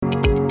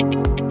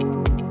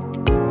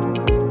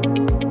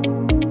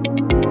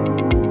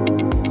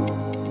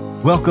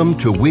Welcome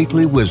to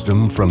Weekly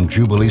Wisdom from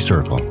Jubilee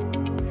Circle.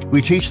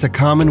 We teach the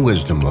common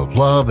wisdom of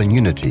love and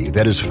unity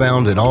that is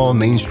found in all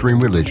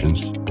mainstream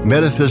religions,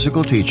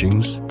 metaphysical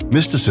teachings,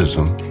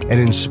 mysticism, and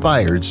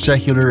inspired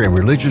secular and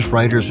religious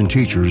writers and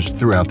teachers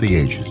throughout the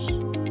ages.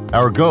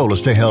 Our goal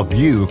is to help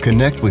you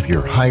connect with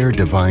your higher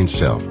divine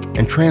self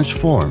and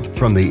transform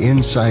from the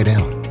inside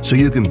out so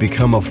you can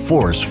become a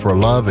force for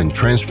love and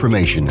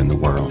transformation in the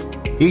world.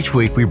 Each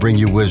week we bring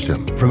you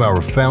wisdom from our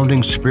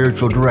founding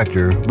spiritual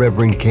director,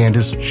 Reverend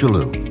Candace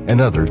Shalhoub, and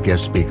other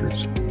guest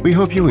speakers. We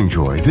hope you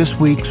enjoy this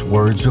week's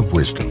Words of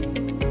Wisdom.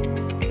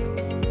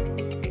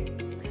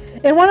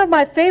 In one of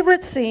my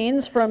favorite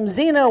scenes from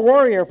Xena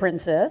Warrior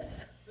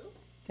Princess,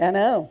 I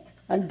know,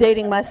 I'm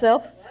dating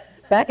myself,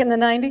 back in the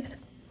 90s,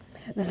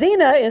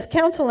 Xena is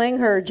counseling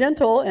her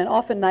gentle and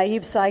often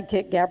naive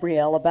sidekick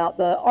Gabrielle about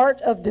the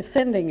art of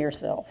defending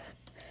yourself.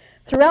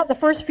 Throughout the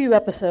first few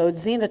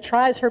episodes, Xena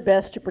tries her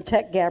best to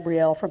protect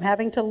Gabrielle from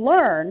having to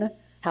learn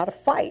how to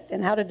fight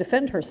and how to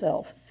defend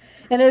herself.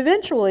 And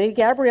eventually,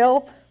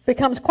 Gabrielle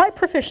becomes quite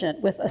proficient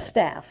with a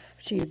staff,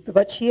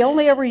 but she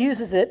only ever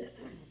uses it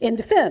in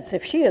defense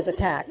if she is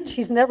attacked.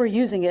 She's never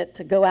using it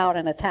to go out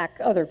and attack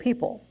other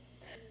people.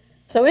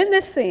 So in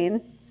this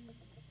scene,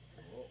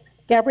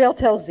 Gabrielle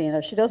tells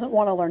Xena she doesn't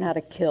want to learn how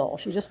to kill.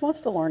 She just wants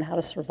to learn how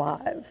to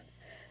survive.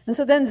 And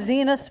so then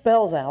Xena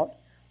spells out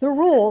the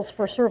rules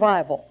for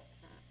survival.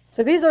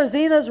 So these are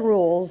Xena's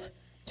rules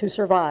to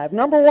survive.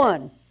 Number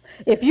 1,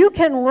 if you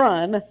can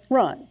run,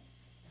 run.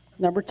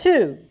 Number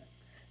 2,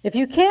 if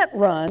you can't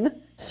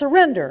run,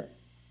 surrender,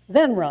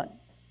 then run.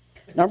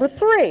 Number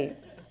 3,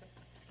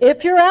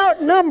 if you're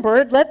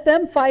outnumbered, let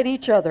them fight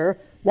each other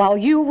while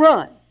you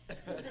run.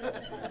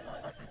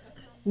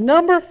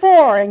 Number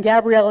 4, and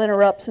Gabrielle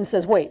interrupts and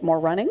says, wait, more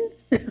running?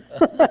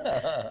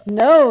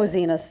 No,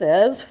 Xena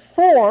says,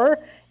 4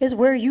 is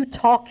where you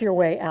talk your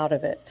way out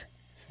of it.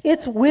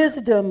 It's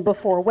wisdom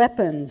before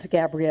weapons,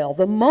 Gabrielle.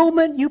 The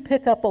moment you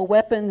pick up a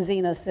weapon,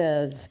 Xena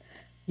says,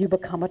 you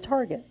become a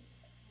target.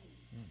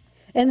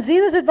 And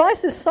Xena's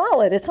advice is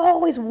solid. It's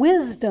always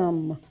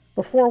wisdom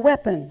before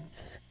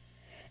weapons.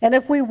 And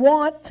if we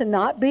want to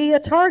not be a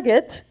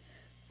target,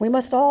 we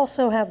must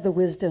also have the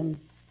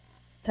wisdom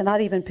to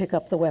not even pick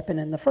up the weapon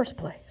in the first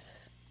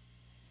place.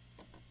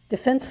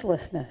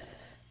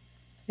 Defenselessness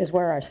is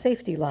where our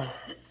safety lies.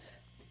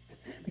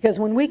 Because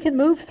when we can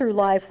move through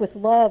life with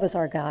love as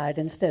our guide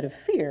instead of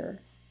fear,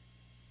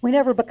 we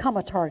never become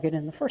a target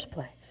in the first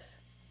place.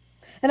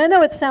 And I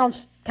know it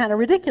sounds kind of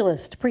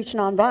ridiculous to preach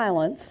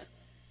nonviolence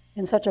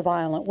in such a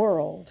violent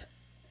world,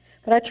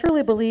 but I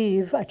truly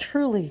believe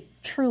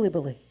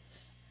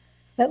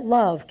that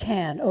love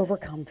can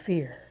overcome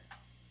fear.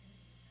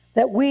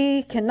 That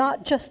we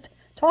cannot just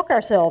talk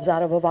ourselves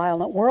out of a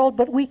violent world,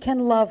 but we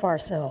can love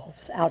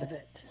ourselves out of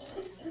it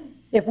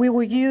if we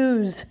will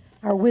use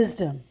our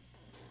wisdom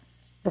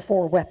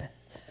before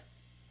weapons.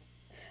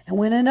 And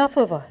when enough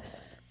of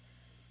us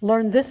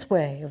learn this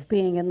way of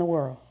being in the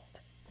world,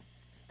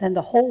 then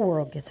the whole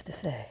world gets to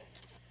say,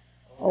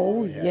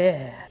 oh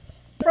yeah.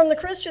 From the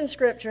Christian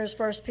scriptures,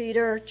 1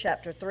 Peter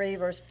chapter 3,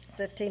 verse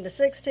 15 to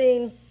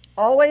 16,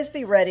 always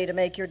be ready to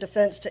make your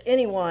defense to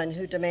anyone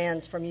who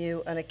demands from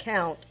you an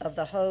account of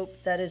the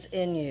hope that is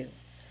in you,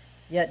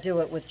 yet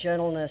do it with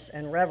gentleness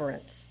and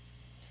reverence.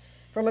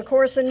 From A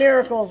Course in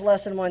Miracles,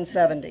 lesson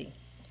 170.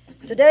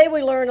 Today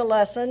we learn a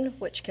lesson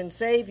which can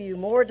save you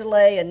more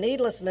delay and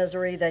needless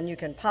misery than you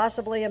can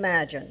possibly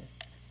imagine.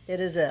 It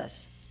is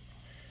this: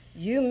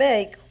 you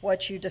make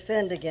what you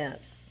defend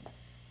against,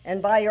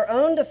 and by your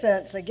own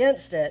defense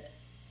against it,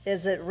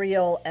 is it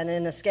real and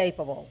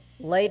inescapable.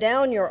 Lay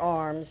down your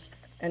arms,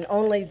 and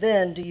only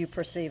then do you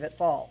perceive it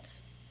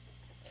false.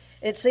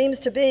 It seems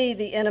to be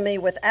the enemy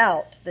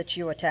without that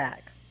you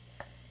attack,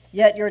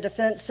 yet your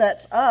defense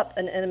sets up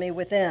an enemy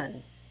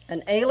within,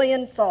 an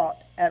alien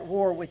thought at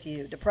war with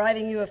you,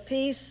 depriving you of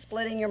peace,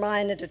 splitting your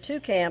mind into two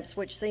camps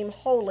which seem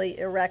wholly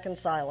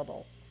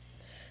irreconcilable.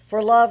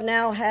 For love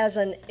now has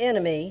an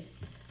enemy,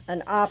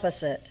 an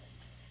opposite,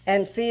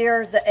 and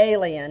fear, the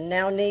alien,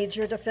 now needs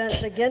your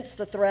defense against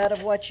the threat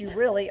of what you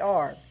really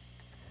are.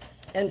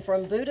 And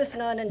from Buddhist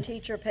nun and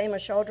teacher Pema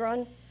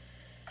Chodron,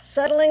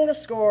 settling the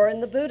score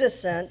in the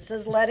Buddhist sense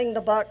is letting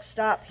the buck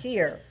stop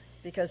here,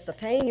 because the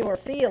pain you are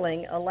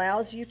feeling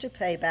allows you to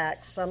pay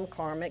back some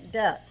karmic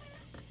debt.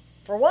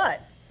 For what?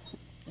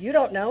 You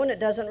don't know, and it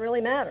doesn't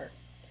really matter.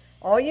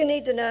 All you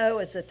need to know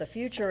is that the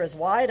future is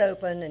wide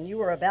open, and you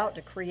are about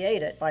to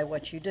create it by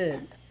what you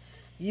do.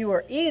 You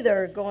are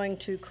either going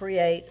to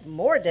create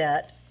more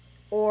debt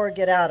or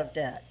get out of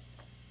debt.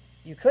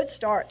 You could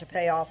start to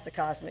pay off the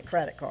cosmic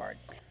credit card.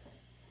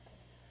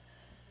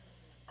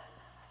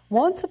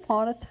 Once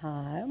upon a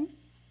time,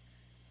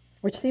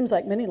 which seems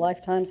like many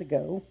lifetimes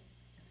ago,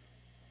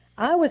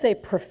 I was a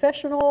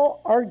professional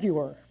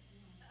arguer.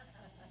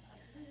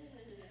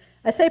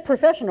 I say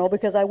professional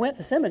because I went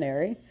to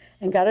seminary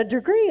and got a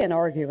degree in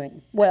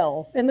arguing.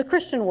 Well, in the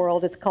Christian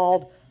world, it's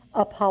called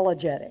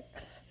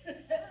apologetics.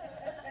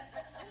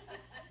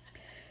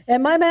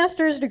 And my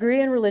master's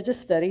degree in religious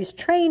studies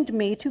trained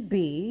me to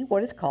be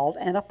what is called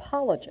an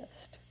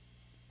apologist.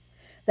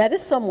 That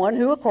is someone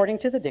who, according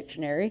to the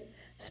dictionary,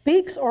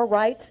 speaks or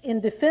writes in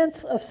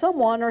defense of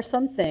someone or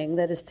something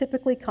that is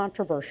typically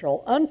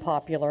controversial,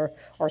 unpopular,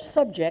 or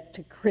subject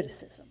to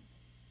criticism.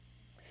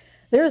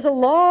 There is a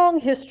long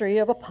history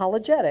of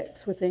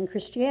apologetics within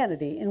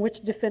Christianity in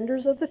which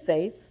defenders of the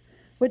faith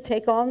would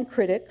take on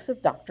critics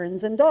of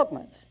doctrines and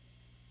dogmas.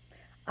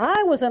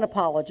 I was an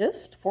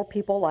apologist for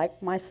people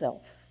like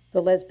myself,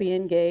 the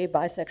lesbian, gay,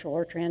 bisexual,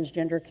 or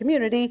transgender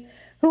community,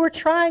 who were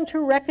trying to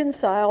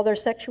reconcile their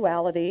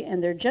sexuality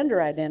and their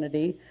gender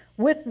identity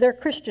with their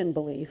Christian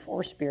belief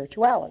or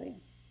spirituality.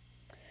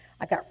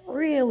 I got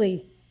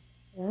really,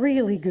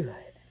 really good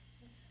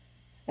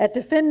at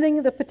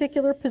defending the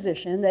particular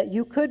position that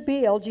you could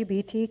be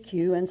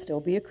LGBTQ and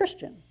still be a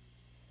Christian.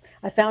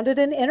 I founded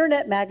an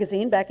internet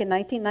magazine back in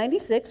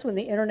 1996 when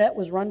the internet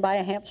was run by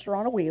a hamster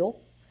on a wheel.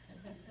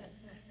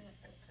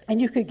 And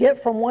you could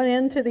get from one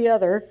end to the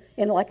other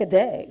in like a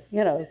day.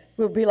 You know, it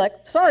would be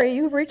like, sorry,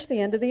 you've reached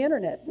the end of the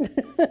internet.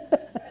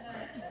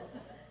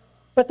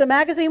 But the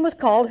magazine was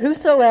called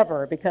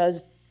Whosoever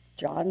because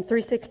John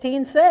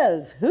 3:16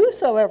 says,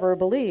 whosoever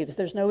believes,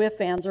 there's no ifs,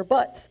 ands, or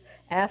buts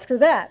after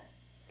that.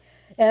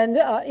 And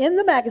in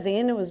the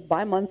magazine, it was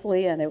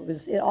bi-monthly, and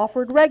it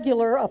offered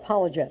regular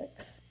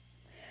apologetics.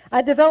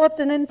 I developed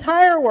an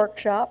entire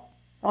workshop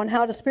on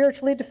how to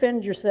spiritually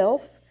defend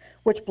yourself,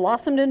 which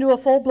blossomed into a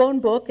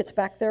full-blown book. It's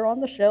back there on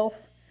the shelf,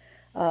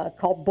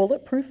 called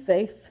Bulletproof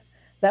Faith.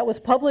 That was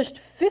published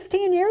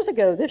 15 years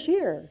ago this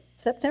year.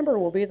 September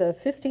will be the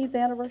 15th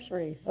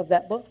anniversary of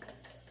that book.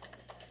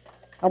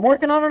 I'm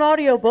working on an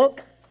audio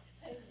book.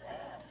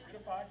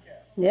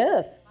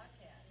 Yes.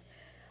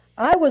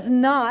 I was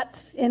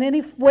not in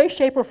any way,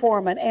 shape, or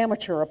form an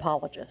amateur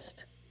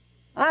apologist.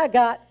 I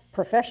got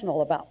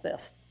professional about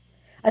this.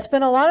 I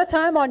spent a lot of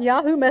time on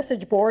Yahoo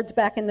message boards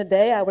back in the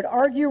day. I would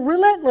argue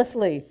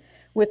relentlessly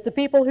with the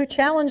people who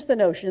challenged the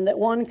notion that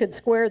one could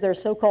square their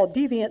so-called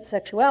deviant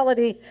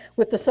sexuality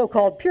with the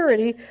so-called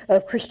purity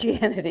of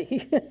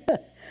Christianity.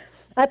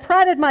 I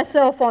prided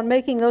myself on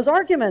making those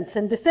arguments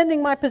and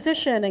defending my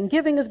position and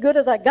giving as good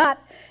as I got,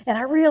 and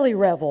I really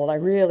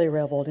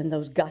reveled in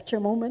those gotcha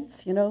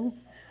moments, you know,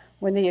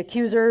 when the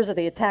accusers or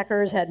the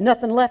attackers had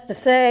nothing left to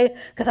say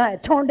because I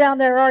had torn down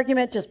their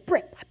argument just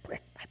brick by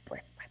brick by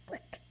brick by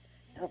brick.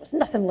 There was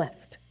nothing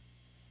left.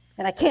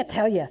 And I can't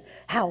tell you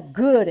how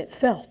good it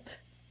felt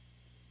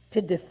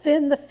to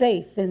defend the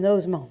faith in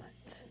those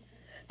moments,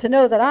 to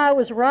know that I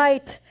was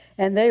right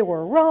and they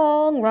were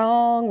wrong.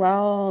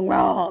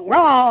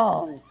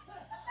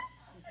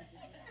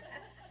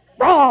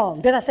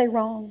 Wrong. Did I say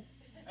wrong?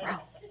 Wrong.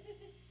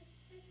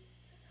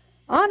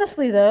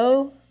 Honestly,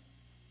 though,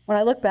 when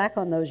I look back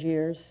on those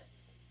years,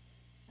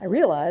 I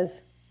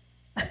realize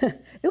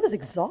it was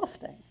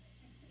exhausting.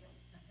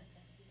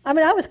 I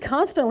mean, I was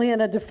constantly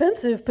in a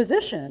defensive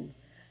position.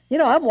 You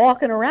know, I'm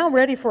walking around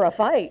ready for a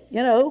fight,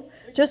 you know,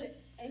 just...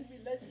 Angry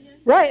lesbian?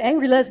 Right,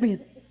 angry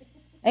lesbian.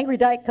 Angry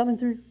dyke coming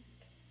through.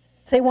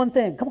 Say one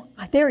thing. Come on,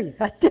 I dare you.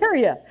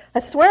 I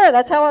swear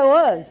that's how I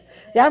was.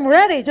 Yeah, I'm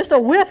ready. Just a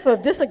whiff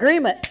of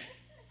disagreement.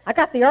 I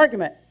got the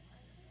argument.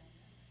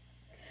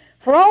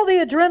 For all the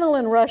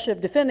adrenaline rush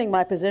of defending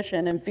my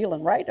position and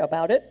feeling right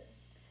about it,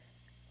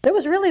 there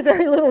was really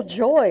very little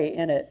joy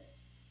in it.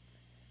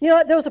 You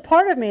know, there was a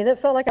part of me that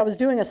felt like I was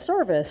doing a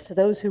service to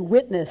those who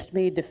witnessed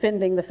me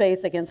defending the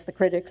faith against the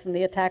critics and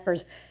the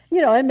attackers.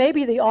 You know, and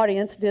maybe the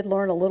audience did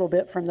learn a little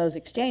bit from those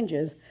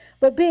exchanges,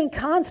 but being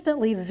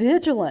constantly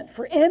vigilant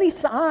for any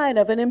sign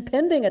of an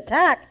impending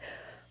attack,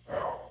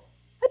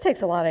 that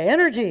takes a lot of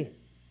energy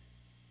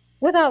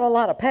without a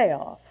lot of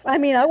payoff. I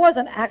mean, I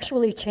wasn't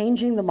actually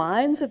changing the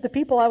minds of the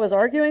people I was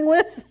arguing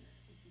with.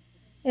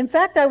 In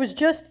fact, I was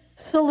just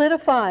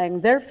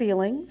solidifying their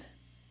feelings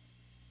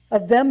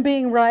of them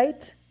being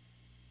right,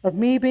 of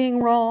me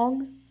being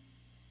wrong.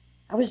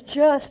 I was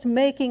just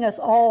making us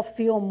all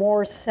feel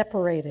more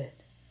separated,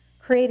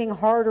 creating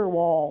harder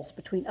walls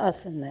between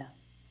us and them.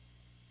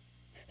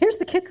 Here's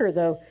the kicker,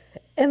 though,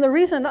 and the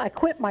reason I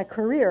quit my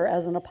career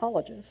as an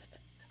apologist.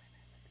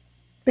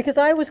 Because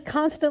I was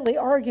constantly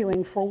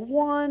arguing for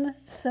one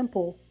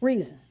simple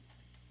reason: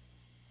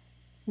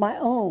 my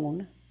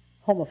own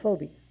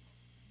homophobia.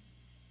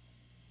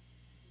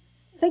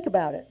 Think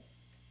about it.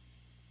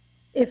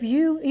 If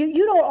you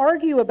don't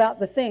argue about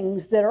the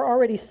things that are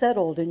already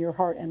settled in your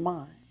heart and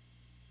mind.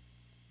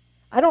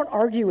 I don't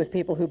argue with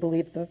people who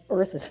believe the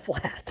earth is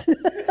flat.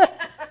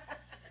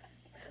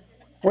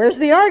 Where's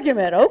the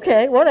argument?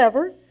 Okay,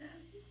 whatever.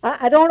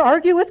 I don't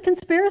argue with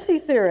conspiracy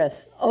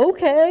theorists.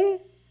 Okay.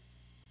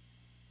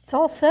 It's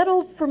all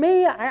settled for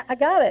me. I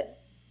got it.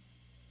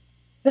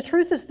 The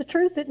truth is the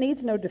truth. It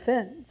needs no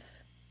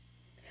defense.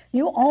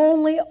 You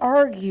only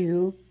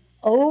argue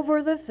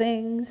over the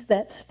things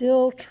that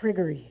still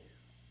trigger you.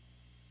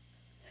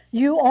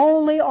 You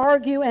only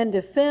argue and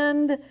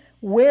defend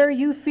where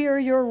you fear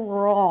you're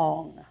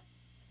wrong.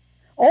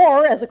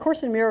 Or, as A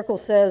Course in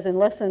Miracles says in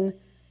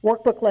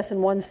Workbook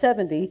Lesson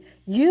 170,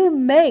 you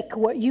make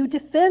what you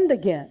defend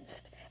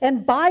against.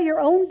 And by your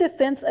own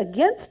defense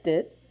against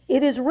it,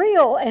 it is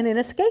real and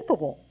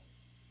inescapable.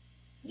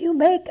 You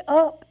make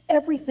up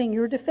everything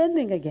you're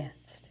defending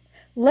against.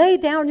 Lay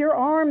down your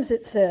arms,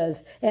 it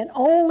says, and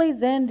only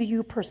then do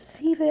you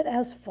perceive it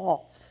as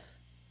false.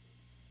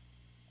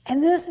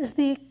 And this is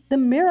the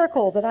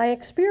miracle that I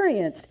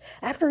experienced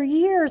after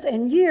years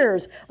and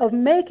years of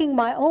making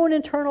my own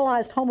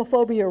internalized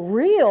homophobia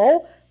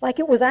real, like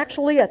it was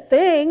actually a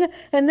thing,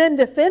 and then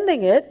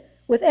defending it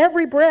with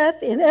every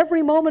breath in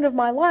every moment of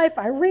my life.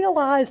 I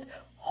realized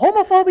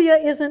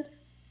homophobia isn't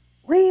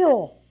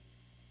real.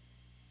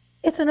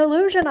 It's an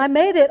illusion. I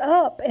made it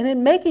up, and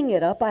in making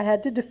it up, I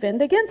had to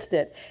defend against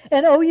it.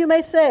 And oh, you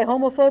may say,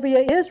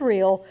 homophobia is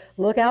real.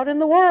 Look out in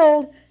the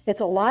world. It's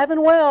alive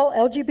and well.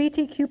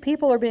 LGBTQ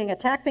people are being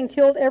attacked and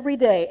killed every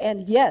day.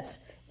 And yes,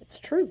 it's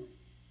true.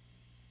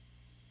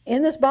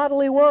 In this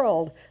bodily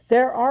world,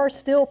 there are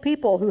still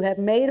people who have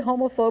made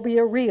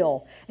homophobia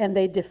real, and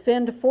they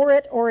defend for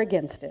it or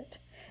against it.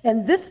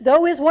 And this,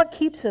 though, is what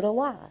keeps it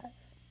alive.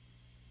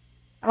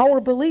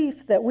 Our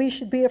belief that we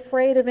should be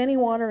afraid of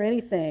anyone or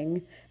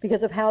anything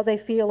because of how they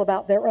feel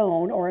about their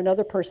own or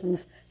another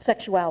person's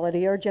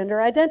sexuality or gender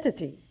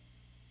identity.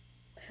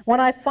 When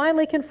I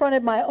finally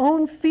confronted my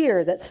own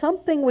fear that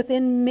something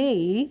within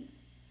me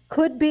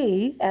could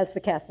be, as the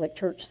Catholic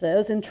Church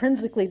says,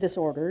 intrinsically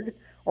disordered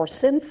or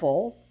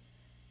sinful,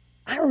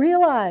 I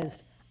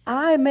realized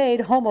I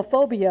made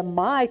homophobia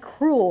my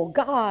cruel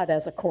God,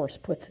 as a course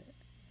puts it.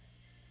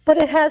 But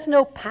it has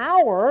no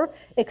power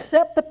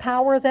except the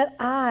power that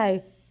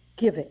I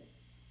give it.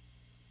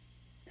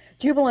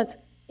 Jubilants,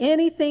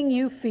 anything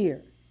you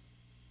fear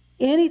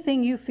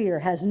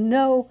has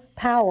no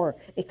power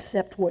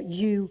except what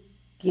you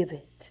give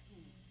it.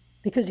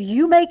 Because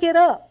you make it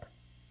up.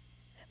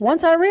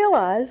 Once I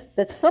realized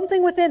that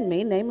something within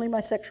me, namely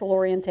my sexual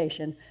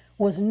orientation,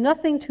 was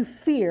nothing to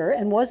fear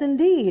and was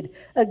indeed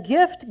a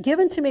gift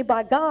given to me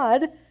by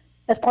God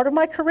as part of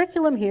my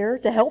curriculum here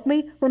to help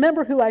me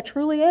remember who I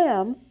truly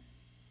am,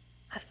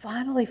 I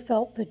finally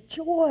felt the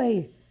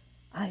joy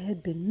I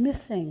had been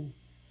missing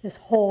this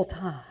whole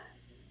time.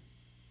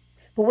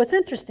 But what's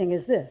interesting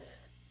is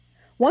this.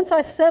 Once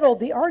I settled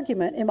the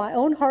argument in my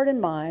own heart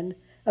and mind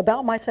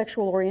about my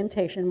sexual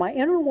orientation, my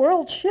inner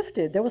world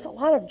shifted. There was a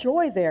lot of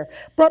joy there.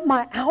 But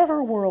my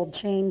outer world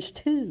changed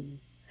too.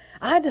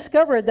 I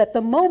discovered that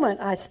the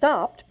moment I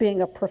stopped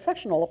being a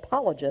professional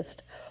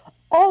apologist,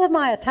 all of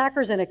my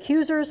attackers and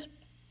accusers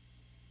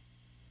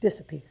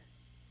disappeared.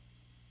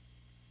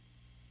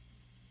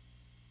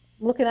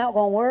 Looking out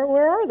going,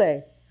 where are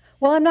they?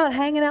 Well, I'm not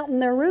hanging out in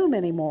their room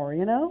anymore,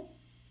 you know?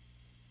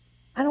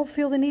 I don't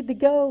feel the need to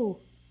go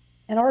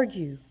and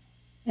argue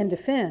and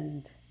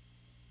defend.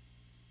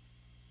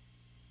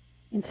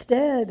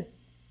 Instead,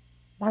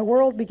 my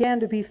world began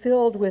to be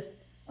filled with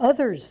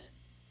others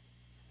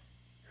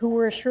who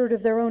were assured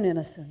of their own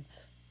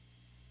innocence,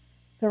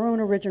 their own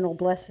original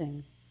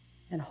blessing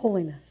and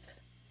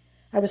holiness.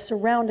 I was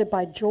surrounded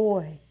by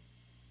joy.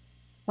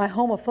 My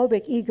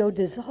homophobic ego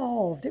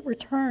dissolved. It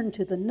returned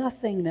to the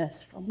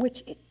nothingness from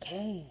which it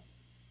came.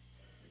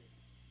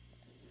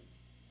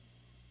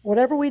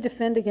 Whatever we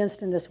defend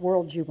against in this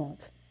world,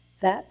 jubilants,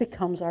 that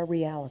becomes our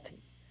reality.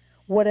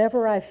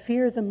 Whatever I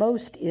fear the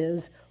most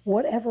is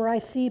whatever I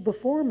see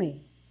before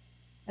me,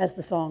 as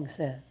the song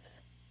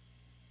says.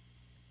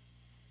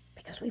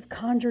 Because we've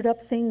conjured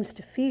up things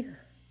to fear.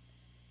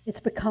 It's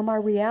become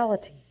our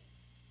reality.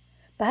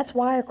 That's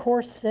why a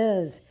course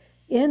says,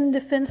 in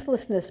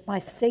defenselessness, my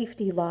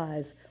safety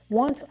lies.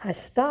 Once I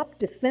stopped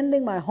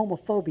defending my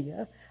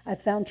homophobia, I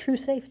found true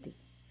safety.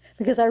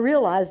 Because I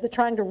realized that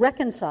trying to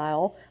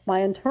reconcile my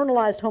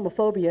internalized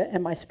homophobia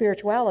and my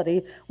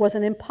spirituality was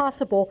an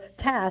impossible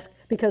task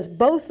because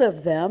both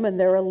of them and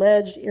their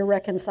alleged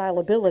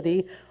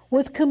irreconcilability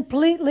was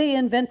completely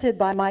invented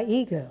by my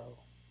ego.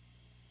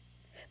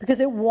 Because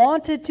it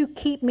wanted to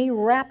keep me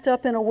wrapped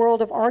up in a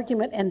world of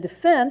argument and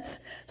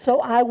defense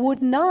so I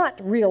would not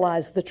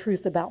realize the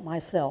truth about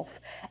myself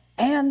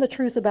and the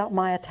truth about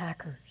my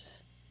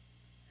attackers.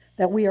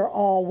 That we are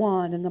all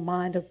one in the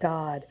mind of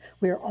God.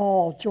 We are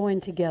all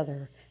joined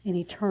together in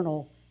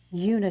eternal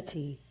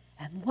unity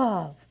and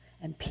love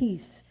and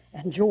peace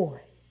and joy.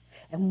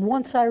 And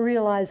once I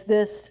realized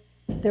this,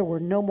 there were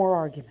no more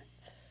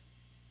arguments.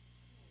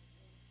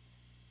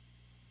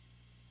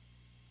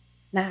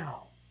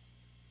 Now,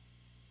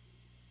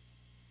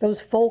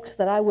 those folks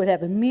that I would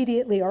have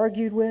immediately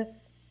argued with,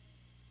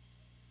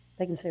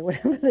 they can say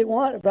whatever they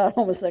want about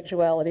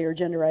homosexuality or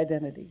gender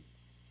identity.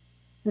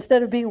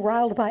 Instead of being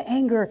riled by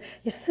anger,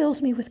 it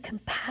fills me with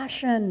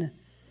compassion.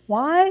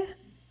 Why?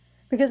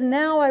 Because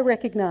now I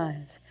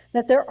recognize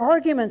that their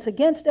arguments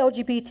against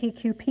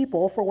LGBTQ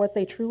people for what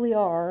they truly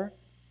are,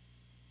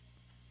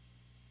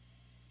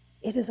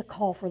 it is a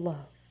call for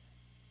love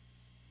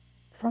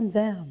from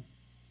them.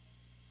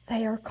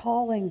 They are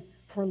calling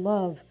for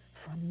love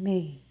from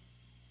me.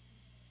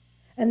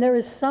 And there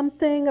is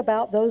something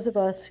about those of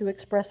us who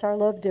express our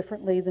love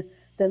differently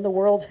than the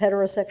world's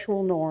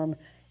heterosexual norm.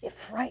 It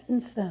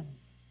frightens them.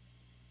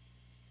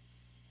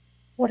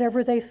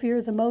 Whatever they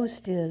fear the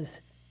most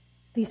is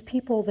these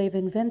people they've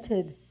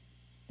invented,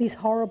 these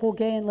horrible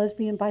gay and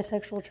lesbian,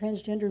 bisexual,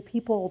 transgender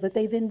people that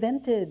they've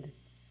invented.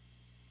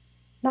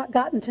 not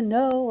gotten to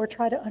know or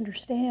try to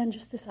understand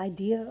just this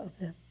idea of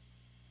them.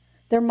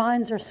 Their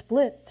minds are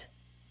split.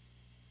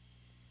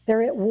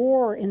 They're at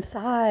war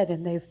inside,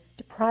 and they've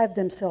deprived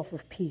themselves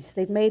of peace.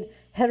 They've made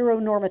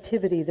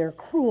heteronormativity their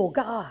cruel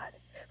God,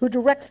 who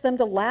directs them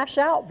to lash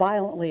out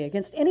violently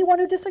against anyone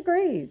who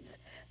disagrees.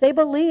 They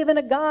believe in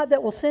a God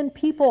that will send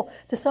people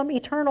to some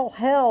eternal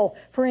hell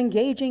for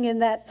engaging in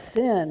that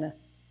sin.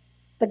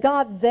 The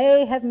God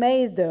they have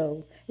made,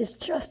 though, is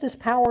just as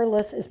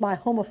powerless as my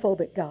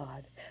homophobic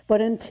God. But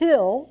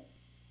until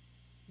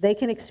they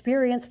can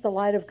experience the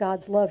light of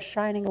God's love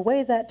shining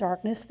away that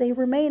darkness, they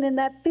remain in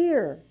that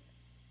fear.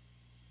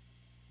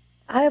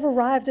 I have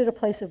arrived at a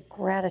place of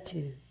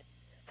gratitude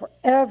for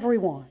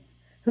everyone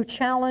who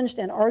challenged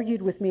and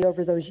argued with me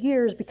over those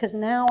years, because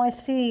now I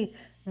see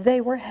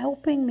they were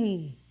helping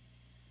me.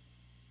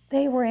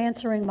 They were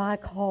answering my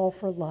call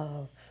for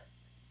love.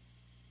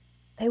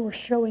 They were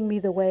showing me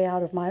the way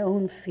out of my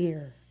own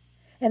fear.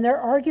 And their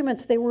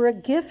arguments, they were a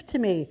gift to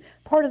me,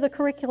 part of the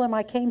curriculum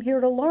I came here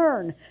to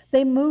learn.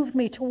 They moved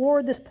me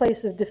toward this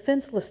place of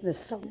defenselessness,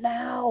 so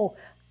now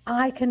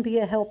I can be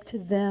a help to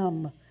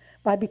them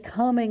by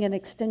becoming an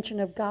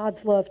extension of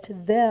God's love to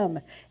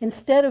them,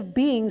 instead of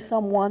being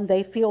someone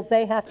they feel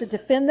they have to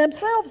defend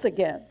themselves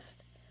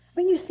against. I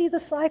mean, you see the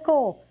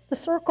cycle, the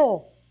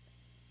circle.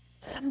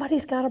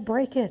 Somebody's got to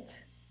break it.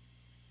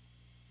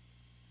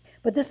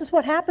 But this is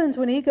what happens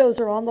when egos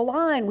are on the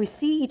line. We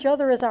see each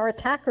other as our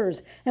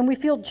attackers, and we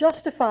feel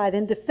justified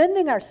in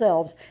defending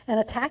ourselves and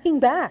attacking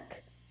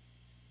back.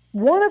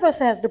 One of us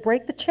has to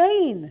break the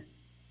chain.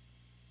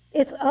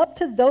 It's up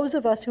to those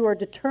of us who are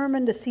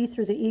determined to see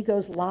through the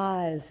ego's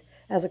lies,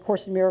 as A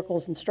Course in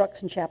Miracles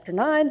instructs in chapter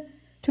 9,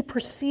 to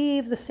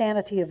perceive the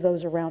sanity of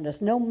those around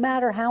us, no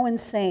matter how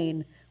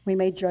insane we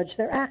may judge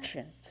their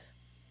actions.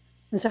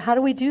 And so how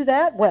do we do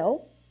that?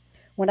 Well,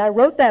 when I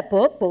wrote that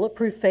book,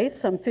 Bulletproof Faith,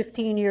 some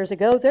 15 years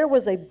ago, there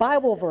was a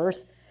Bible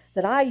verse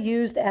that I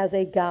used as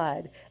a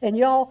guide. And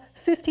y'all,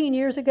 15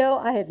 years ago,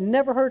 I had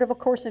never heard of A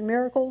Course in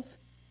Miracles.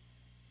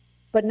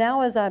 But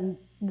now as I'm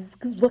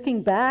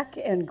looking back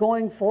and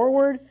going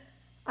forward,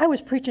 I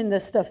was preaching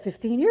this stuff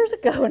 15 years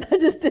ago, and I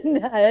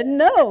didn't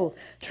know.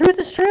 Truth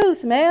is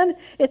truth, man.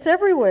 It's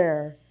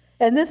everywhere.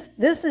 And this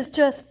is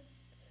just,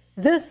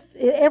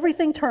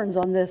 everything turns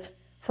on this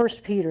 1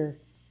 Peter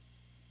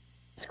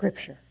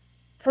scripture.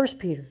 1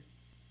 Peter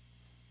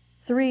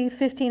 3,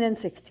 15 and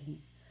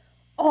 16.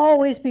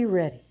 Always be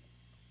ready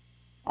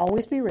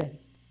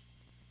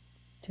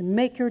to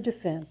make your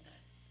defense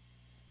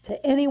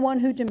to anyone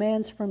who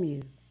demands from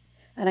you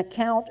an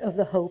account of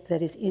the hope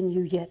that is in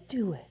you, yet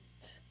do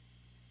it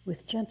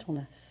with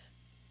gentleness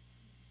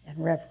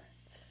and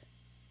reverence.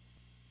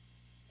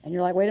 And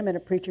you're like, wait a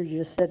minute, preacher, you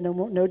just said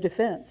no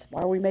defense.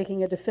 Why are we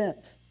making a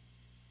defense?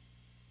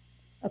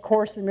 A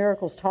Course in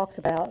Miracles talks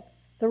about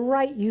the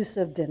right use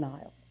of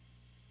denial.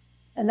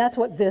 And that's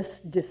what this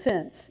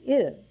defense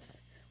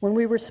is. When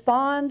we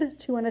respond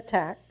to an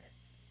attack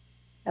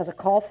as a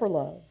call for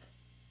love,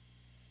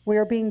 we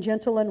are being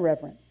gentle and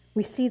reverent.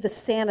 We see the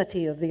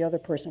sanity of the other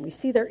person. We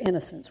see their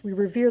innocence. We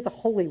revere the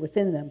holy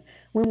within them.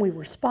 When we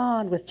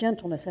respond with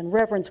gentleness and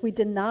reverence, we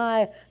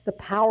deny the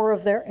power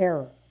of their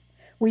error.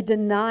 We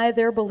deny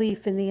their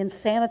belief in the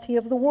insanity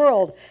of the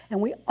world,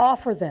 and we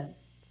offer them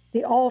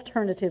the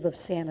alternative of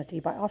sanity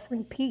by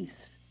offering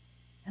peace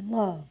and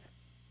love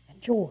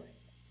and joy.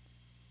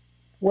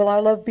 Will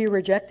our love be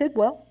rejected?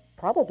 Well,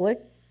 probably.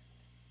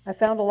 I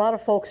found a lot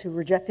of folks who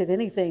rejected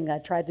anything I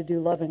tried to do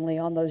lovingly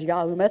on those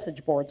Yahoo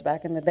message boards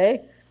back in the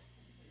day.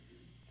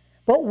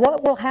 But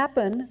what will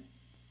happen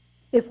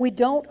if we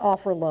don't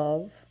offer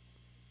love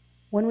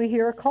when we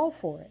hear a call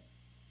for it?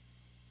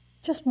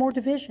 Just more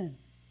division,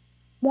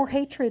 more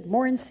hatred,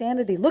 more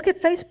insanity. Look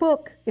at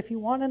Facebook if you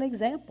want an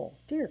example.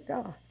 Dear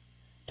God.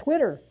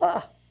 Twitter.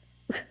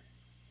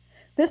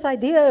 This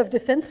idea of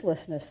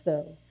defenselessness,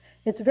 though,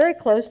 it's very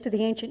close to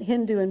the ancient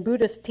Hindu and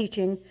Buddhist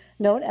teaching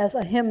known as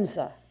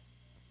ahimsa.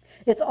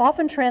 It's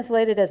often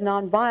translated as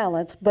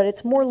nonviolence, but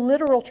its more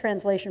literal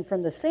translation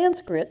from the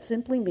Sanskrit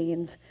simply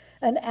means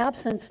an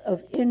absence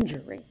of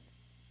injury.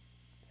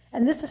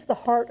 And this is the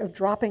heart of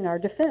dropping our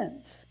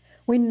defense.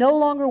 We no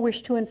longer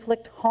wish to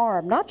inflict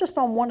harm, not just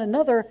on one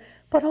another,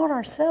 but on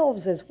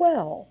ourselves as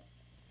well.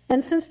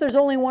 And since there's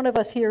only one of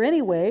us here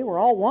anyway, we're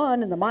all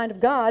one in the mind of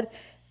God,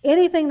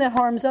 anything that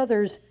harms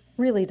others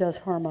really does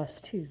harm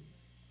us too.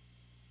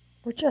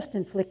 We're just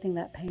inflicting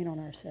that pain on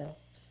ourselves.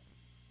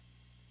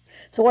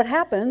 So what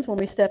happens when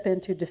we step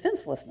into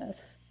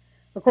defenselessness,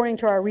 according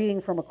to our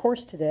reading from A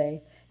Course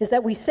today, is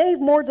that we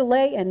save more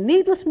delay and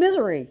needless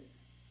misery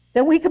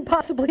than we could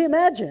possibly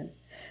imagine.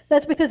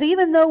 That's because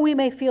even though we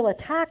may feel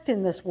attacked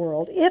in this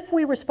world, if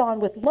we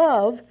respond with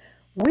love,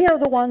 we are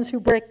the ones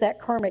who break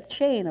that karmic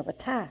chain of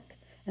attack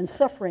and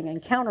suffering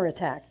and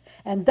counterattack.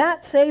 And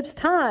that saves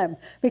time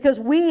because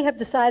we have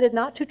decided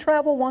not to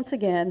travel once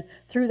again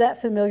through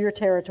that familiar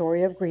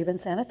territory of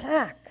grievance and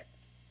attack.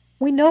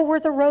 We know where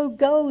the road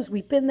goes.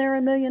 We've been there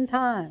a million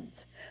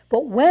times.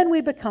 But when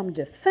we become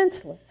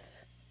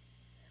defenseless,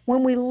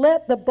 when we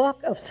let the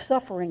buck of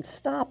suffering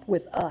stop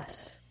with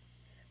us,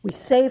 We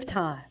save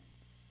time.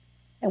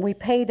 And we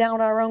pay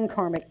down our own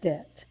karmic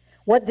debt.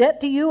 What debt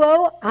do you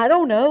owe? I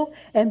don't know.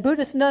 And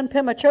Buddhist nun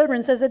Pema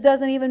Chodron says it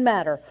doesn't even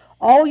matter.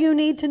 All you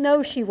need to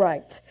know, she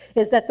writes,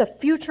 is that the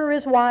future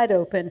is wide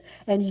open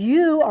and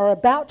you are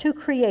about to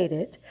create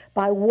it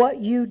by what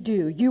you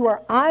do. You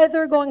are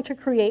either going to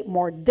create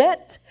more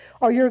debt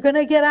or you're going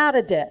to get out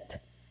of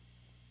debt.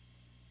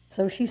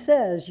 So she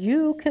says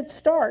you could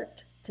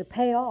start to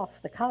pay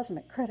off the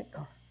cosmic credit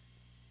card.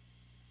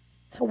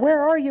 So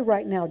where are you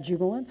right now,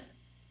 jubilants?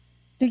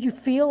 Do you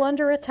feel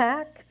under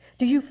attack?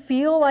 Do you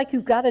feel like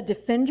you've got to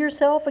defend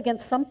yourself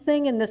against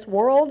something in this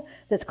world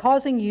that's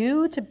causing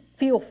you to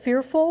feel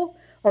fearful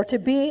or to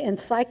be in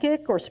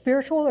psychic or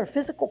spiritual or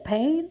physical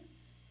pain?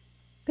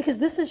 Because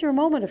this is your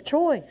moment of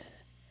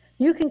choice.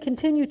 You can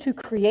continue to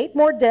create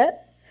more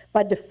debt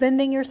by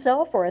defending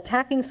yourself or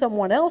attacking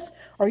someone else,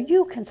 or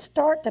you can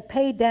start to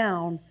pay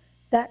down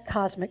that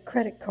cosmic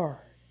credit card.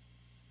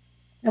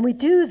 And we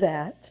do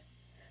that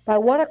by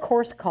what a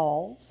Course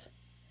calls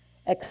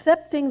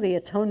accepting the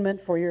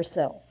atonement for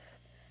yourself.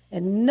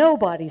 And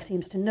nobody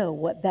seems to know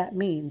what that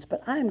means,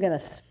 but I'm going to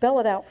spell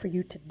it out for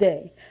you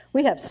today.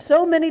 We have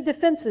so many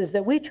defenses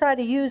that we try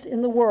to use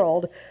in the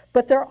world,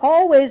 but they're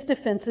always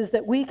defenses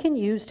that we can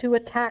use to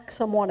attack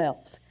someone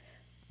else.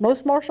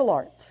 Most martial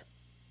arts,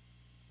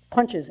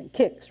 punches and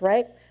kicks,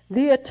 right?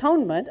 The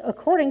atonement,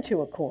 according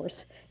to a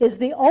Course, is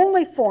the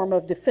only form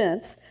of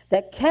defense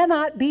that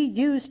cannot be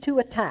used to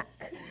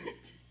attack.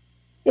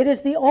 It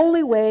is the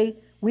only way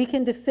we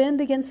can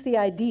defend against the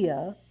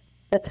idea,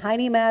 the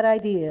tiny mad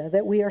idea,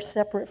 that we are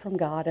separate from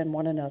God and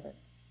one another.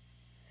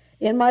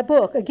 In my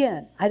book,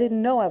 again, I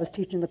didn't know I was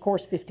teaching the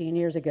Course 15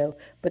 years ago,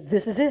 but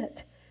this is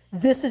it.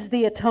 This is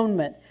the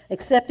atonement.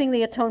 Accepting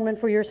the atonement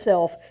for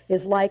yourself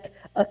is like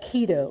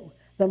Aikido,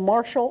 the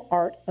martial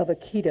art of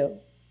Aikido.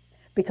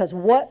 Because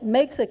what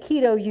makes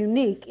Aikido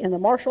unique in the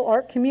martial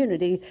art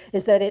community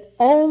is that it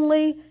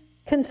only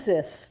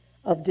consists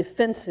of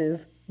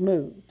defensive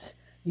moves.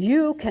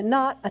 You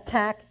cannot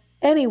attack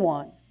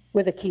anyone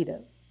with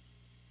Aikido.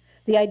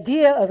 The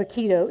idea of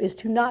Aikido is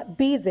to not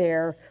be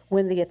there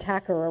when the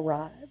attacker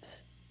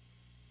arrives.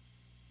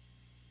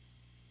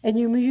 And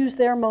you use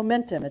their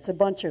momentum. It's a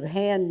bunch of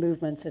hand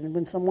movements, and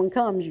when someone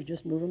comes, you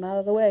just move them out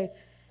of the way,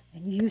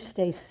 and you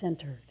stay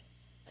centered.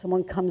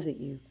 Someone comes at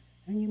you,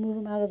 and you move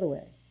them out of the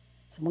way.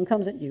 Someone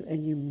comes at you,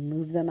 and you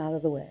move them out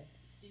of the way.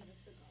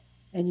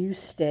 And you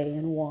stay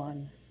in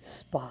one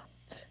spot.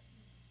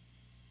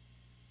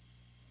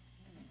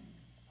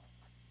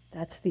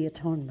 That's the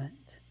atonement.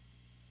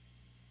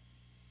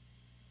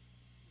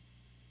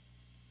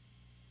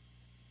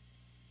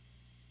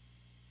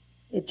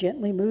 It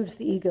gently moves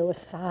the ego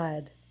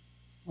aside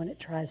when it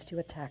tries to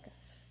attack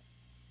us.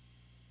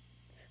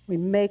 We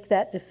make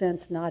that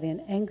defense not in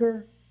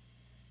anger,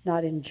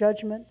 not in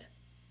judgment,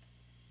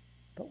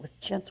 but with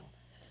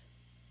gentleness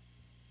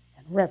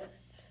and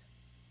reverence.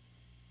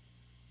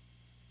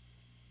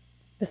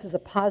 This is a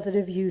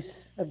positive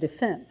use of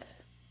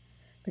defense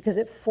because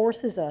it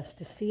forces us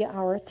to see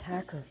our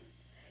attacker.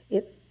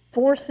 It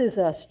forces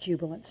us,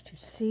 jubilants, to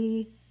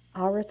see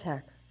our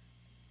attacker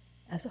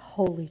as a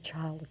holy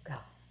child of God.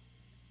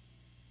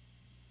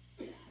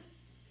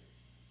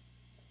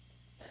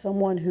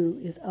 Someone who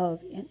is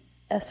of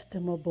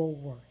inestimable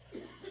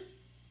worth.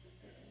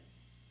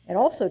 It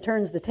also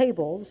turns the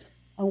tables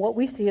on what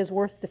we see as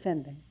worth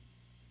defending.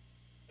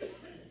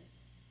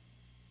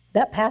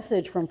 That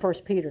passage from 1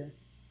 Peter,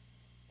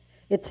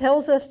 it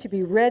tells us to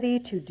be ready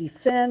to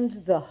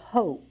defend the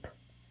hope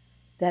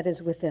that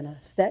is within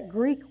us. That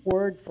Greek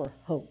word for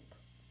hope.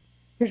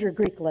 Here's your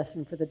Greek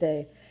lesson for the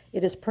day.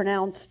 It is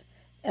pronounced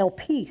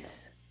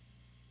elpis.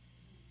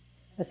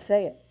 Let's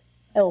say it.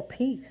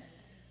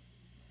 Elpis.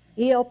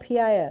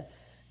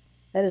 E-L-P-I-S.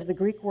 That is the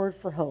Greek word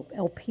for hope,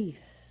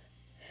 elpis.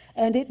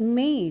 And it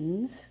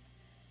means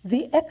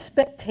the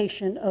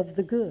expectation of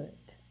the good.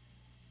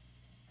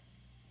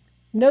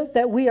 Note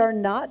that we are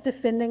not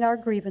defending our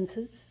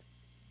grievances.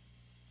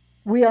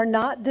 We are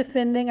not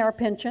defending our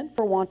penchant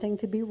for wanting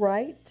to be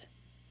right.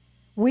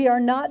 We are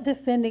not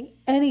defending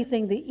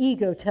anything the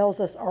ego tells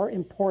us are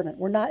important.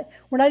 We're not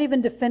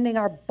even defending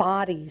our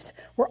bodies.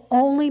 We're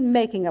only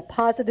making a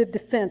positive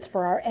defense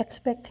for our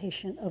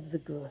expectation of the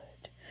good,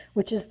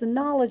 which is the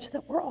knowledge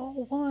that we're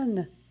all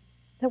one,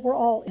 that we're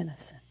all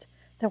innocent,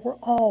 that we're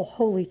all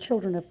holy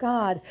children of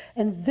God.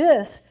 And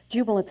this,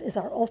 jubilance, is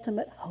our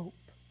ultimate hope.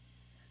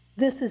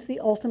 This is the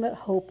ultimate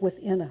hope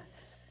within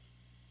us.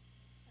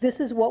 This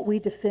is what we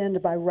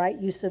defend by right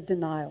use of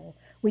denial.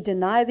 We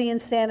deny the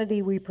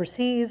insanity we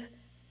perceive,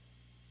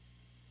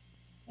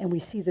 and we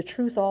see the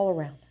truth all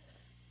around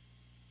us,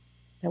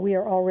 that we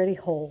are already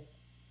whole,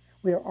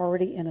 we are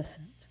already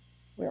innocent,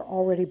 we are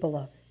already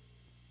beloved.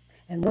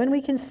 And when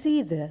we can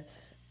see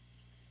this,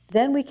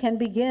 then we can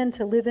begin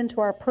to live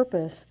into our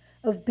purpose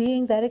of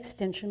being that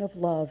extension of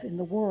love in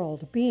the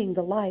world, being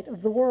the light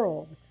of the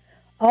world.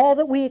 All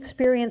that we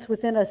experience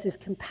within us is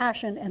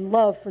compassion and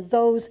love for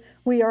those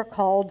we are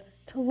called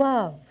to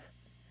love.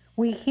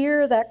 We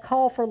hear that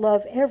call for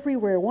love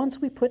everywhere once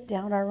we put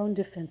down our own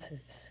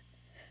defenses.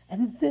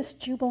 And this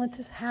jubilance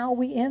is how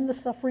we end the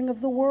suffering of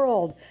the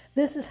world.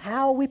 This is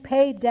how we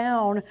pay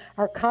down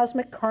our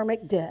cosmic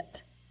karmic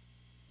debt.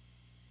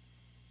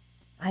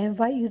 I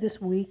invite you this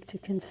week to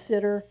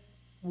consider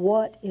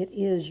what it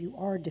is you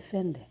are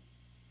defending.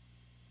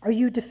 Are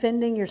you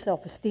defending your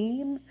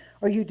self-esteem?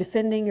 Are you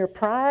defending your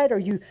pride? Are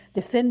you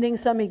defending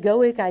some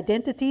egoic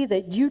identity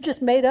that you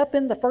just made up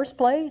in the first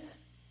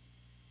place?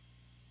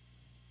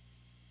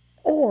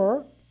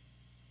 Or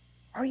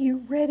are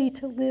you ready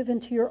to live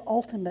into your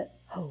ultimate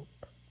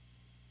hope,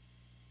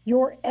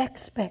 your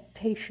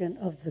expectation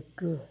of the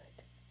good,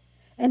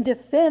 and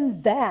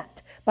defend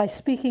that by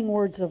speaking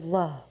words of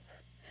love,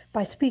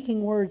 by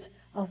speaking words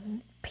of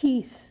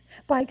peace,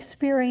 by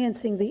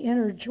experiencing the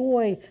inner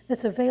joy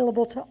that's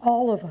available to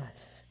all of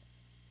us,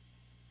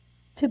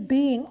 to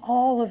being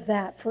all of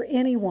that for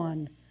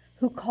anyone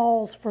who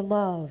calls for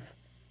love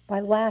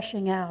by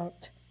lashing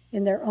out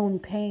in their own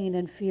pain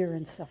and fear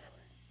and suffering.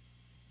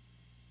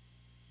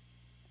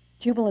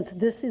 Jubilance,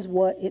 this is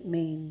what it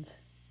means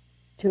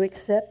to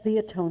accept the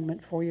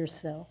atonement for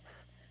yourself,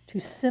 to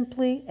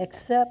simply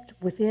accept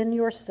within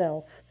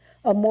yourself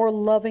a more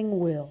loving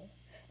will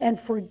and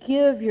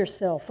forgive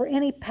yourself for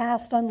any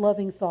past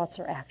unloving thoughts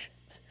or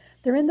actions.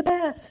 They're in the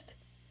past.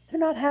 They're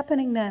not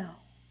happening now.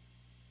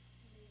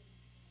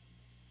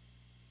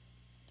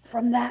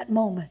 From that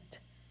moment,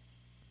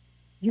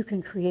 you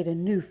can create a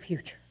new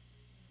future,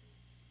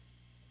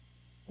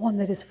 one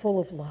that is full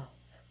of love,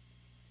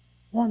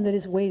 one that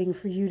is waiting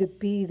for you to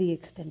be the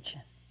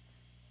extension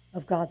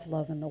of God's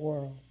love in the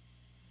world.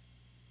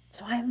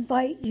 So I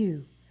invite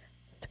you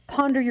to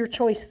ponder your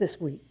choice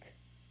this week.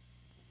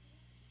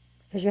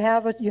 Because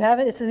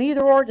it's an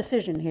either-or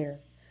decision here.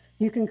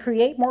 You can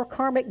create more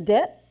karmic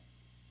debt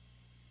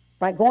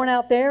by going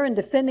out there and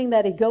defending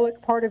that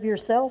egoic part of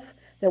yourself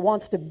that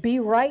wants to be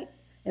right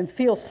and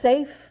feel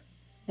safe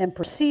and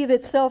perceive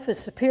itself as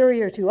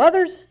superior to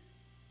others.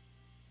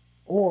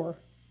 Or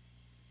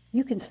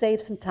you can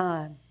save some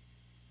time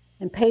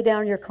and pay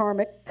down your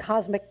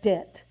cosmic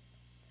debt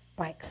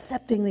by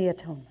accepting the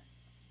atonement.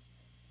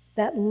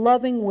 That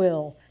loving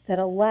will that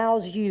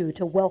allows you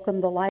to welcome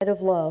the light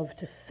of love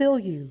to fill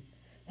you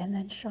and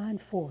then shine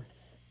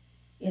forth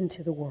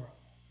into the world.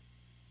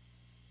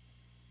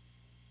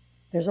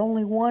 There's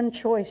only one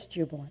choice,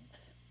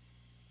 jubilance,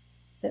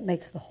 that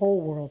makes the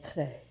whole world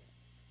say,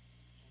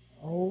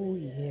 oh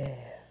yeah.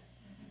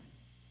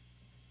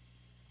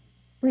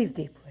 Breathe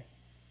deeply.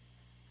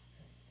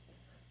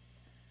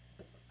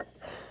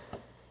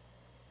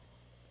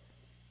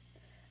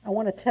 I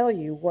want to tell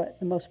you what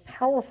the most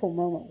powerful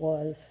moment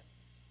was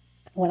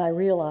when I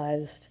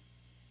realized,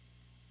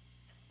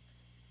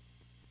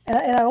 and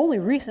I only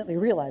recently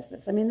realized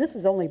this. I mean, this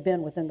has only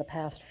been within the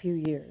past few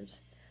years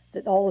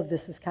that all of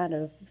this has kind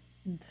of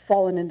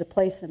fallen into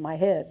place in my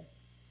head.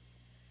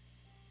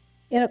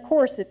 In a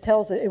course, it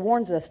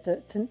warns us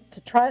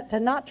to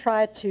not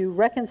try to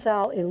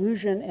reconcile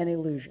illusion and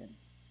illusion.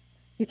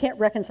 You can't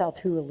reconcile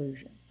two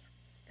illusions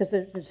because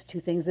there's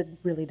two things that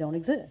really don't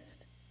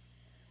exist.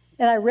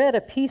 And I read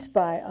a piece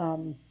by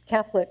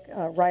Catholic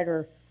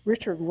writer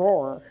Richard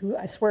Rohr, who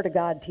I swear to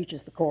God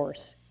teaches the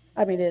course.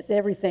 I mean,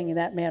 everything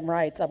that man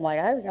writes, I'm like,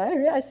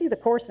 I see the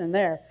course in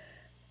there.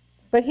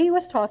 But he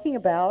was talking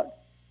about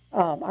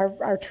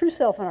our true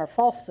self and our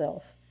false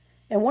self.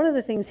 And one of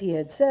the things he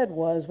had said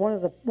was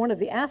one of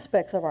the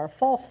aspects of our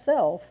false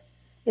self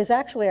is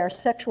actually our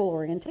sexual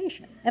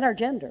orientation and our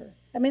gender.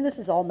 I mean, this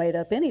is all made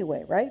up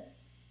anyway, right?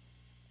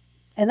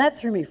 And that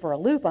threw me for a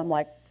loop. I'm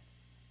like,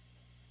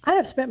 I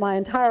have spent my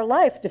entire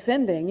life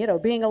defending,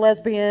 being a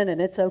lesbian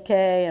and it's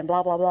okay and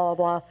blah, blah, blah,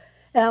 blah, blah.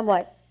 And I'm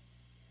like,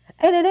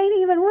 and it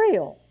ain't even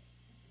real.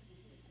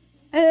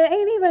 And it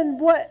ain't even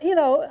what,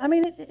 I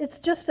mean, it's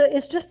just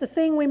a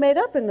thing we made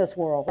up in this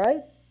world,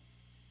 right?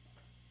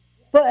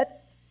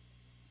 But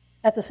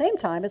at the same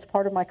time, it's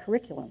part of my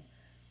curriculum.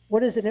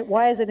 What is it?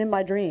 Why is it in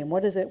my dream?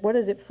 What is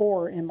it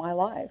for in my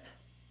life?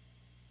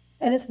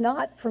 And it's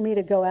not for me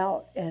to go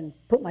out and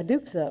put my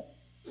dukes up.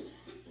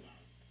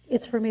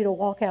 It's for me to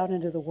walk out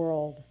into the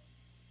world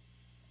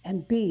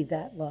and be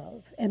that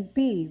love and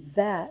be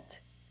that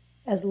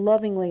as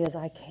lovingly as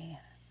I can.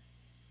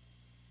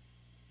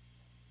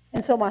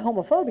 And so my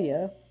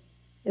homophobia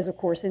is, of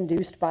course,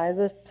 induced by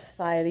the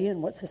society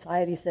and what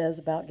society says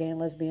about gay and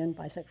lesbian,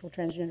 bisexual,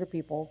 transgender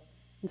people.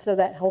 And so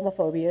that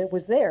homophobia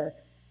was there.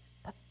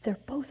 But they're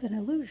both an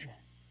illusion.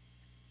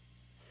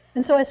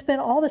 And so I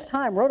spent all this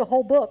time, wrote a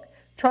whole book,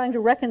 trying to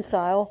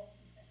reconcile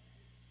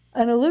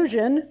an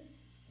illusion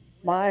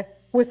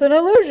with an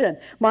illusion.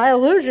 My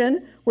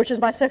illusion, which is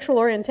my sexual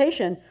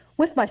orientation,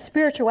 with my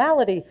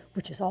spirituality,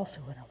 which is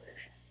also an illusion.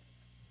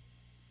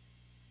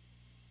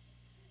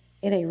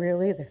 It ain't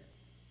real either.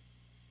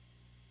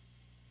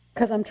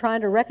 Because I'm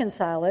trying to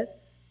reconcile it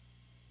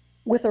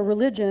with a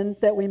religion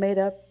that we made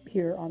up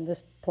here on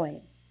this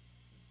plane.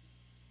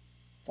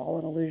 It's all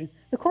an illusion.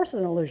 The Course is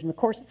an illusion. The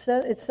Course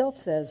itself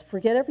says,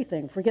 forget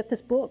everything. Forget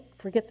this book.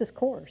 Forget this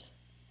course.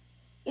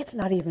 It's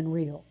not even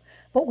real.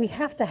 But we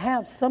have to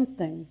have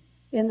something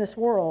in this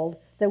world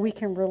that we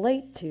can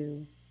relate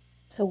to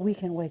so we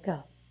can wake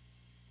up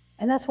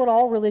And that's what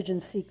all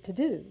religions seek to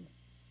do.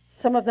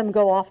 Some of them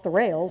go off the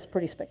rails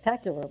pretty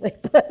spectacularly,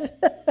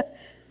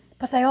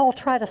 but they all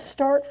try to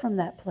start from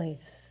that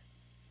place.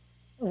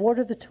 What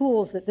are the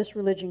tools that this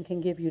religion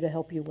can give you to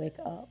help you wake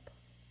up?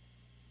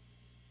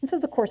 And so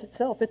the Course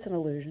itself, it's an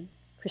illusion.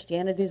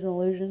 Christianity is an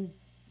illusion.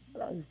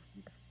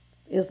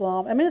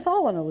 Islam, I mean, it's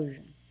all an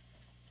illusion.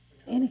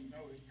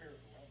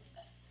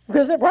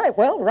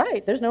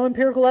 Right. There's no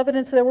empirical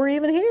evidence that we're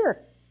even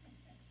here.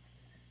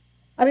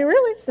 I mean,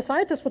 really, the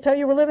scientists will tell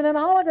you we're living in a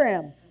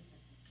hologram.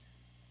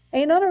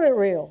 Ain't none of it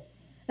real.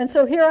 And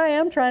so here I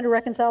am trying to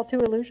reconcile two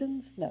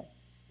illusions? No.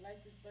 Life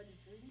is but a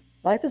dream?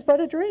 Life is but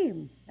a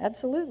dream,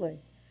 absolutely.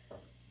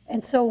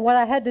 And so what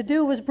I had to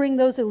do was bring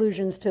those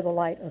illusions to the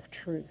light of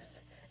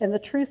truth. And the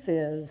truth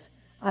is,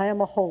 I am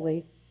a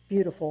holy,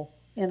 beautiful,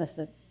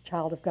 innocent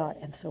child of God,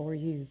 and so are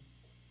you.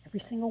 Every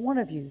single one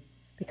of you,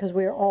 because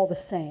we are all the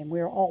same. We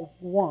are all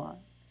one,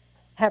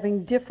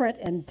 having different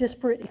and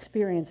disparate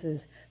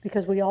experiences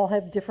because we all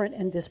have different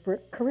and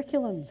disparate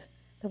curriculums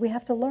that we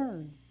have to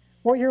learn.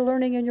 What you're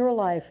learning in your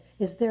life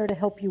is there to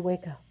help you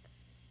wake up,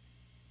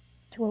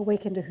 to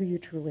awaken to who you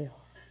truly are.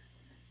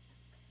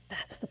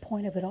 That's the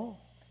point of it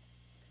all.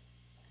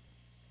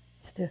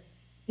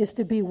 Is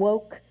to be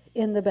woke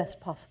in the best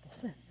possible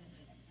sense.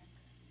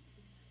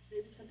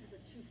 Maybe some people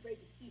are too afraid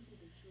to see who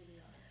they truly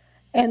are.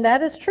 And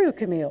that is true,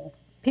 Camille.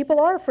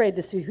 People are afraid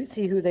to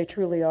see who they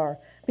truly are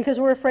because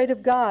we're afraid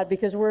of God,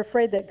 because we're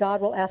afraid that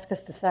God will ask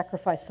us to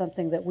sacrifice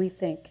something that we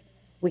think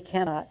we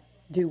cannot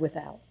do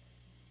without.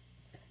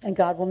 And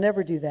God will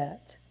never do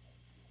that.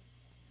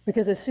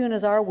 Because as soon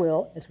as our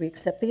will, as we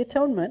accept the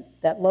atonement,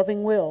 that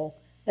loving will,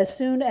 as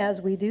soon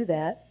as we do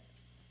that,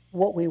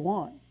 what we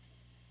want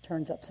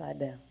turns upside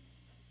down.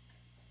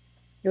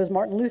 It was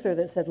Martin Luther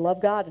that said,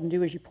 love God and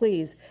do as you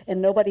please,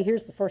 and nobody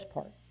hears the first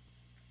part.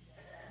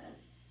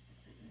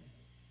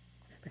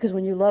 Because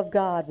when you love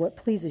God, what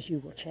pleases you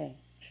will change.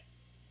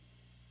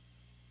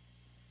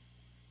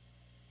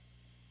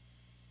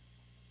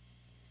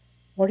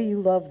 What do you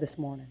love this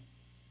morning?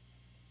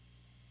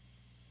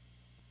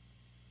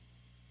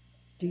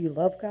 Do you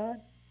love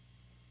God?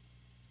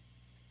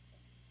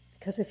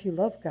 Because if you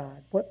love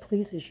God, what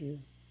pleases you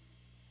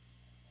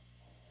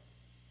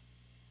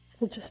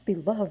will just be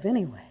love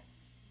anyway.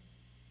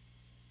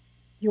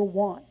 You'll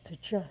want to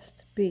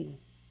just be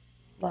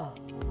love.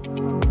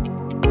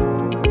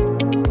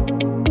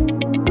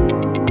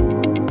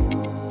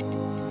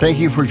 Thank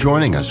you for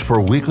joining us for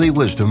Weekly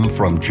Wisdom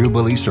from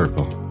Jubilee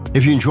Circle.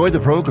 If you enjoyed the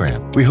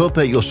program, we hope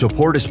that you'll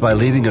support us by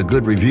leaving a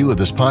good review of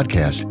this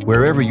podcast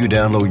wherever you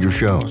download your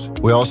shows.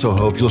 We also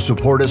hope you'll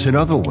support us in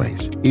other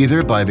ways,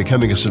 either by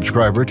becoming a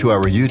subscriber to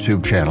our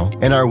YouTube channel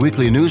and our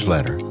weekly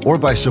newsletter, or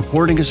by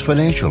supporting us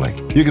financially.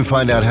 You can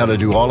find out how to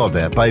do all of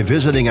that by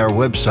visiting our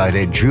website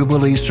at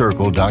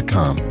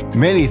jubileecircle.com.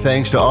 Many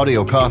thanks to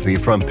Audio Coffee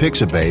from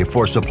Pixabay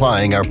for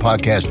supplying our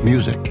podcast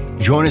music.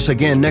 Join us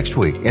again next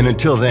week, and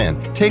until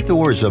then, take the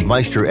words of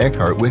Meister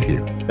Eckhart with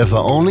you. If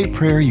the only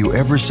prayer you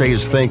ever say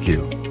is thank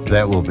you,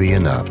 that will be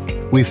enough.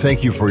 We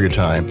thank you for your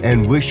time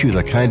and wish you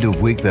the kind of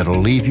week that'll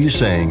leave you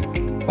saying,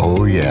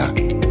 oh yeah.